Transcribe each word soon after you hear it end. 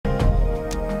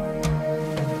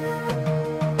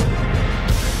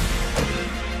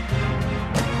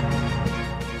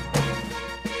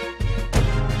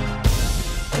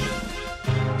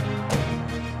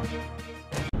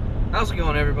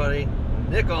everybody?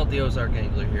 Nick the Ozark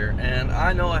Angler here, and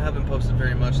I know I haven't posted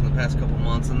very much in the past couple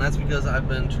months, and that's because I've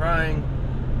been trying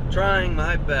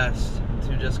my best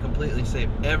to just completely save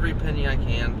every penny I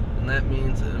can, and that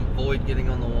means avoid getting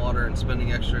on the water and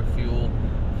spending extra fuel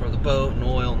for the boat and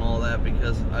oil and all that,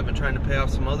 because I've been trying to pay off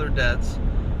some other debts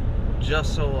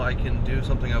just so I can do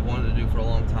something I've wanted to do for a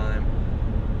long time.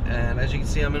 And as you can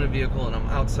see, I'm in a vehicle and I'm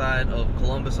outside of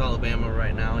Columbus, Alabama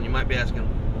right now, and you might be asking,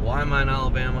 why am I in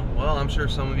Alabama? Well, I'm sure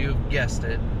some of you have guessed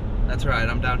it. That's right,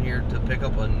 I'm down here to pick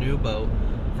up a new boat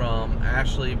from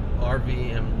Ashley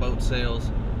RV and Boat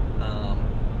Sales.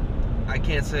 I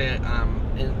can't say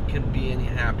can be any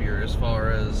happier as far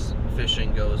as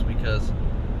fishing goes, because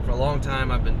for a long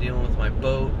time I've been dealing with my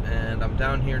boat, and I'm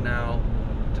down here now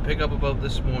to pick up a boat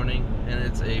this morning, and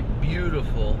it's a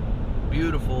beautiful,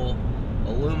 beautiful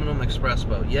aluminum express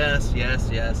boat. Yes,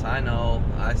 I know,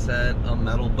 I said a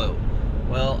metal boat.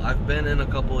 Well, I've been in a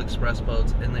couple express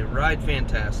boats and they ride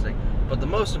fantastic, but the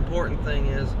most important thing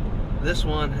is this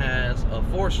one has a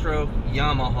 4-stroke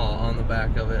Yamaha on the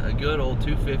back of it, a good old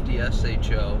 250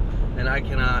 SHO, and I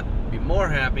cannot be more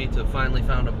happy to finally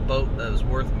found a boat that is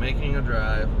worth making a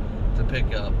drive to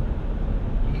pick up.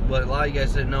 But a lot of you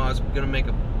guys didn't know, I was going to make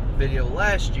a video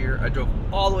last year. I drove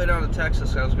all the way down to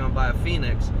Texas. I was going to buy a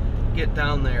Phoenix, get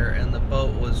down there, and the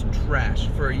boat was trash.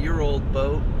 For a year-old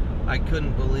boat, I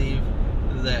couldn't believe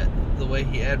that the way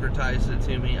he advertised it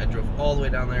to me. I drove all the way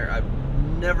down there. I've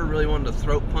never really wanted to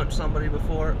throat punch somebody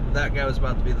before. That guy was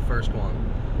about to be the first one.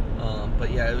 But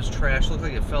yeah, it was trash. Looked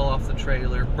like it fell off the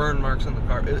trailer. Burn marks on the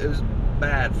car. It was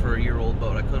bad for a year-old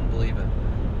boat. I couldn't believe it.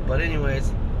 But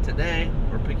anyways, today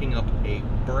we're picking up a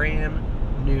brand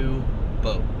new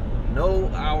boat. No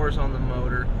hours on the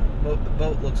motor. The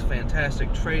boat looks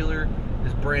fantastic. Trailer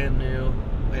is brand new.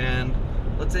 And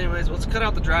let's cut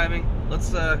out the driving. Let's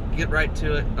get right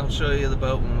to it. I'll show you the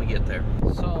boat when we get there.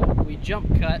 So we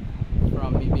jump cut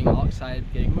from me being all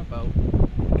excited getting my boat.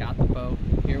 Got the boat.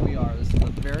 Here we are. This is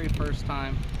the very first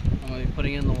time I'm going to be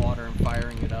putting it in the water and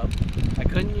firing it up. I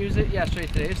couldn't use it yesterday.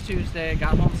 Today is Tuesday. I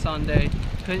got home Sunday.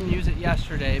 Couldn't use it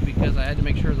yesterday because I had to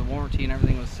make sure the warranty and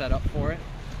everything was set up for it.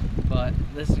 But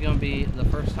this is going to be the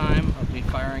first time of me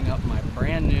firing up my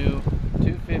brand new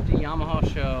 250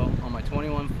 Yamaha show on my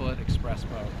 21-foot express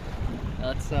boat.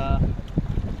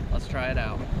 Let's try it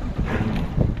out.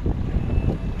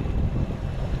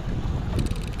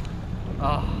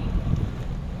 Oh,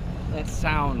 that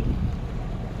sound.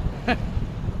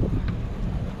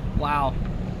 Wow.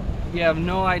 You have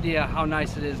no idea how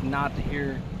nice it is not to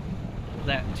hear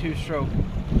that 2-stroke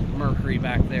Mercury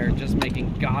back there just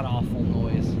making god-awful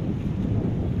noise.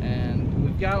 And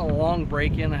we've got a long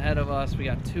break-in ahead of us. We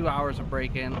got 2 hours of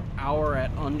break-in, hour at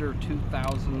under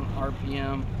 2,000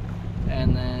 RPM,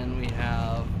 and then we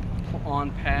have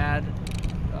on pad,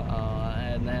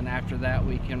 and then after that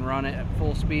we can run it at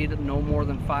full speed, no more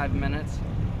than 5 minutes.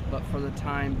 But for the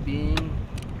time being,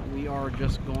 we are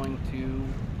just going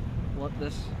to let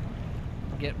this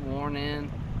get worn in,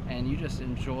 and you just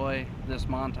enjoy this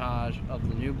montage of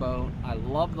the new boat. I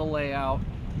love the layout.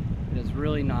 It is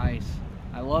really nice.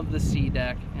 I love the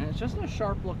SeaDeck, and it's just a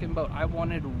sharp looking boat. I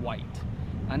wanted white.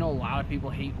 I know a lot of people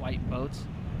hate white boats,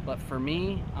 but for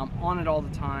me, I'm on it all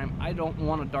the time. I don't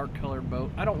want a dark colored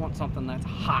boat. I don't want something that's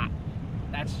hot.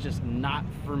 That's just not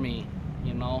for me,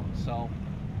 you know? So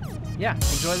yeah,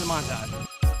 enjoy the montage.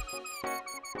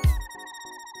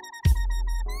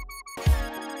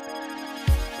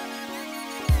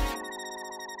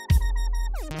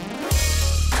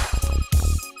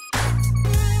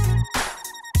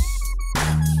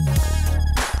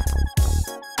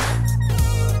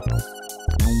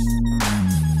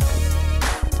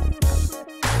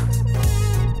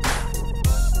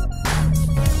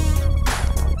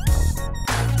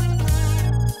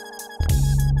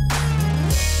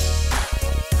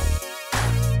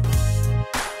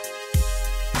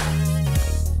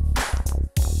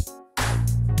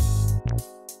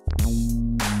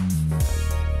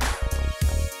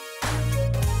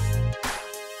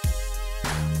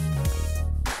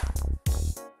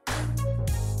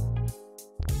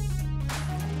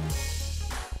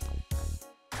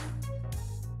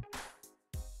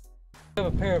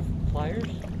 Have a pair of pliers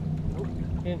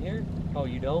in here? Oh,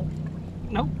 you don't?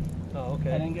 Nope. Oh,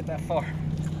 okay. I didn't get that far.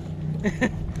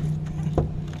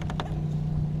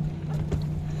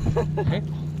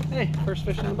 Hey, first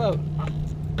fish in the boat.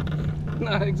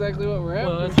 Not exactly what we're after.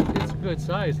 Well, it's a good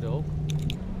size though.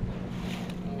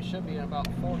 We should be at about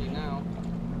 40 now.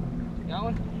 Got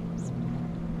one?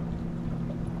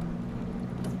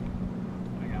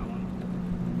 I got one.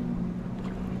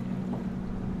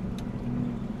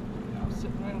 Yeah, I was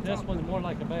sitting right on This top. one's more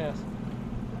like a bass.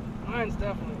 Mine's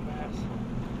definitely a bass.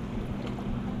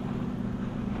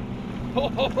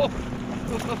 Oh,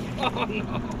 oh no.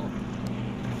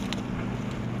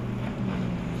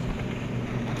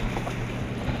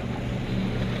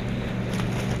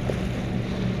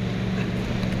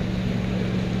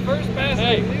 First bass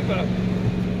Hey. of the new boat.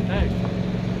 Hey.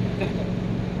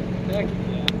 Heck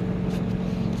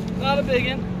yeah. Not a big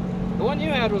one. The one you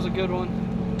had was a good one.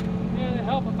 Yeah, it'd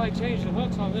help if I change the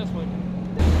hooks on this one.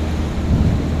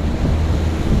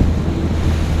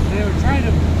 They were trying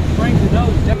to bring the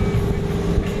nose down.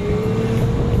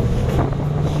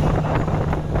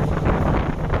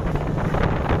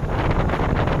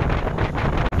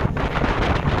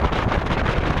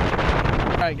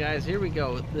 Alright guys, here we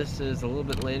go. This is a little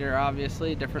bit later,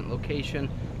 obviously, different location,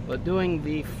 but doing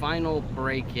the final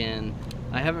break-in.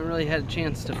 I haven't really had a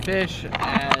chance to fish.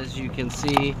 As you can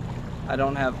see, I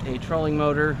don't have a trolling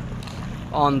motor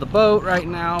on the boat right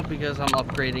now because I'm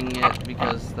upgrading it,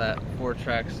 because that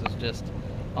 4-Trex is just,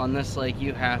 on this lake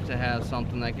you have to have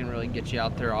something that can really get you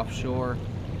out there offshore,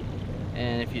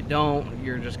 and if you don't,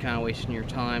 you're just kind of wasting your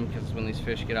time, because when these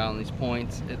fish get out on these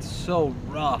points, it's so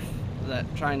rough that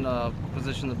trying to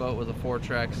position the boat with a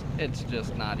 4-Trex, it's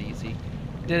just not easy.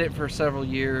 Did it for several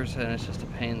years and it's just a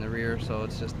pain in the rear, so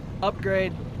it's just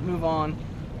upgrade, move on.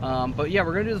 But yeah,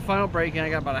 we're gonna do the final break-in. I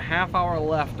got about a half hour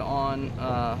left on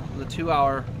the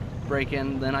 2-hour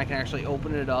break-in, then I can actually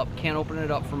open it up. Can't open it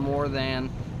up for more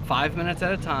than 5 minutes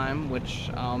at a time,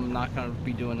 which I'm not gonna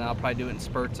be doing that. I'll probably do it in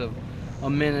spurts of a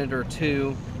minute or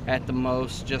two at the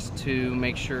most, just to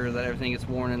make sure that everything gets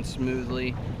worn in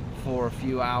smoothly for a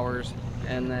few hours,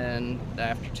 and then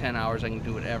after 10 hours I can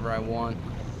do whatever I want.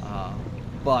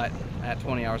 But at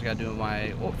 20 hours I gotta do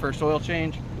my first oil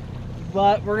change.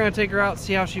 But we're gonna take her out,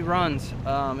 see how she runs.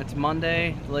 It's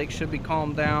Monday, the lake should be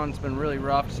calmed down. It's been really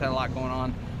rough, just had a lot going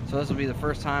on, so this will be the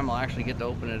first time I'll actually get to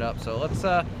open it up. So let's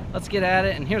get at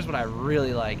it. And here's what I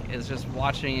really like, is just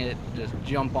watching it just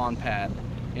jump on pad.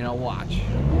 You know, watch.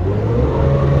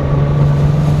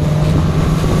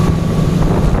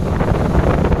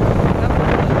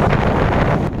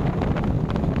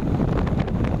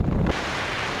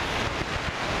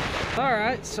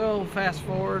 Alright, so fast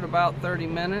forward about 30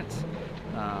 minutes.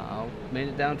 I made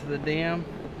it down to the dam.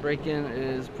 Break-in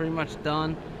is pretty much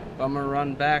done. But I'm going to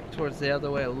run back towards the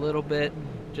other way a little bit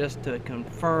just to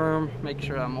confirm, make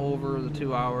sure I'm over the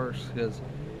 2 hours, because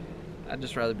I'd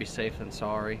just rather be safe than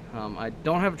sorry. I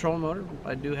don't have a trolling motor.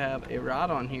 I do have a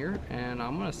rod on here, and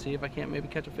I'm going to see if I can't maybe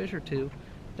catch a fish or two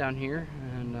down here.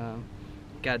 And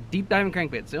got a deep diving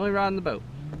crankbait. It's the only rod in the boat.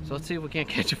 So let's see if we can't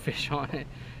catch a fish on it.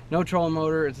 No trolling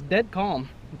motor. It's dead calm,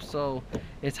 so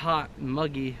it's hot and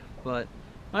muggy, but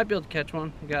might be able to catch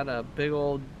one. We got a big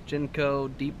old Genco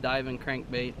deep diving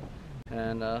crankbait,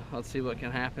 and let's see what can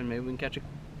happen. Maybe we can catch a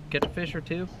fish or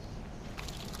two.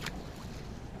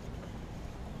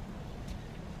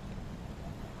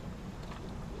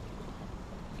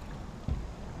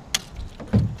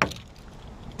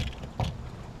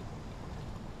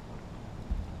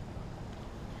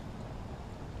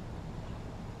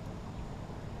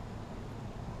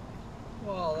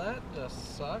 Well, that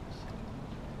just sucks.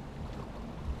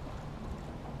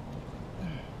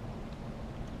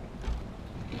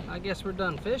 I guess we're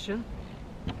done fishing.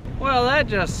 Well, that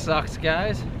just sucks,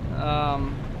 guys.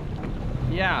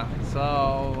 Yeah,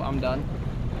 so I'm done.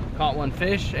 Caught one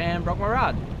fish and broke my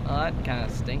rod. Well, that kind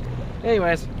of stinks.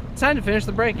 Anyways, it's time to finish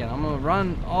the break-in. I'm gonna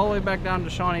run all the way back down to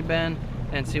Shawnee Bend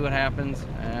and see what happens,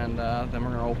 and then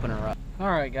we're gonna open her up. All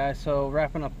right, guys, so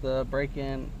wrapping up the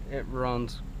break-in, it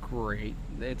runs great.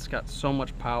 It's got so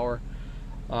much power.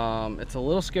 It's a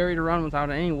little scary to run without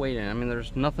any weight in. I mean,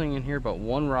 there's nothing in here but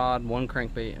one rod, one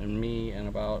crankbait, and me, and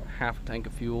about half a tank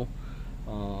of fuel.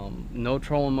 No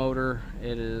trolling motor.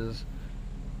 It is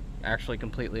actually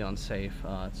completely unsafe.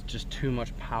 It's just too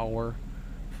much power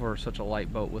for such a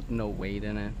light boat with no weight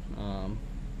in it.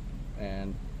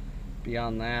 And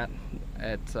beyond that,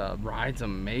 it rides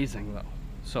amazing though.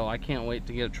 So I can't wait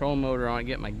to get a trolling motor on it,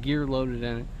 get my gear loaded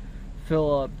in it,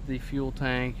 fill up the fuel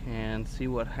tank, and see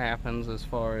what happens as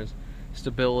far as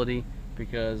stability,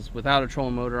 because without a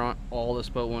trolling motor on, all this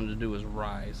boat wanted to do was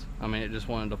rise. I mean, it just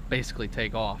wanted to basically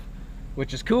take off,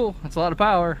 which is cool. It's a lot of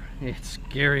power. It's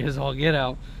scary as all get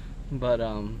out. But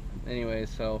anyway,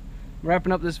 so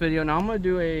wrapping up this video. Now I'm going to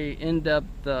do a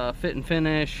in-depth fit and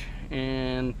finish,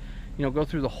 and go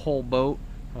through the whole boat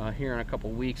here in a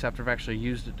couple weeks after I've actually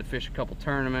used it to fish a couple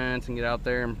tournaments and get out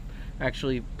there and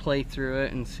actually play through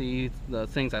it and see the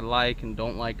things I like and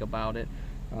don't like about it.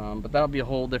 But that'll be a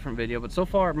whole different video. But so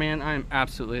far, man, I'm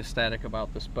absolutely ecstatic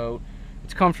about this boat.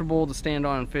 It's comfortable to stand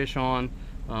on and fish on.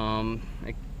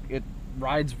 It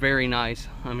rides very nice.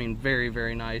 I mean, very,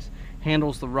 very nice.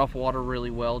 Handles the rough water really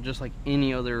well, just like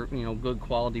any other, you know, good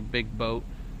quality big boat.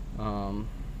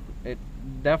 It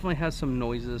definitely has some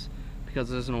noises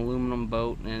because it's an aluminum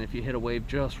boat, and if you hit a wave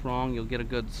just wrong, you'll get a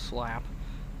good slap.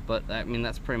 But I mean,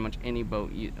 that's pretty much any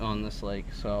boat on this lake.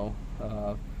 So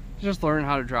just learn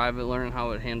how to drive it, learn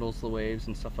how it handles the waves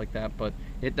and stuff like that. But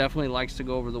it definitely likes to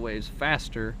go over the waves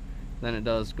faster than it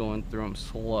does going through them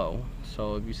slow.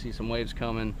 So if you see some waves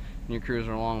coming and you're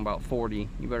cruising along about 40,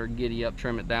 you better giddy up,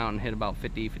 trim it down, and hit about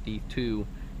 50, 52,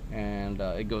 and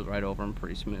it goes right over them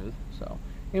pretty smooth. So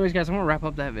anyways, guys, I'm gonna wrap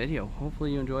up that video.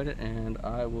 Hopefully you enjoyed it, and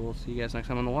I will see you guys next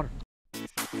time on the water.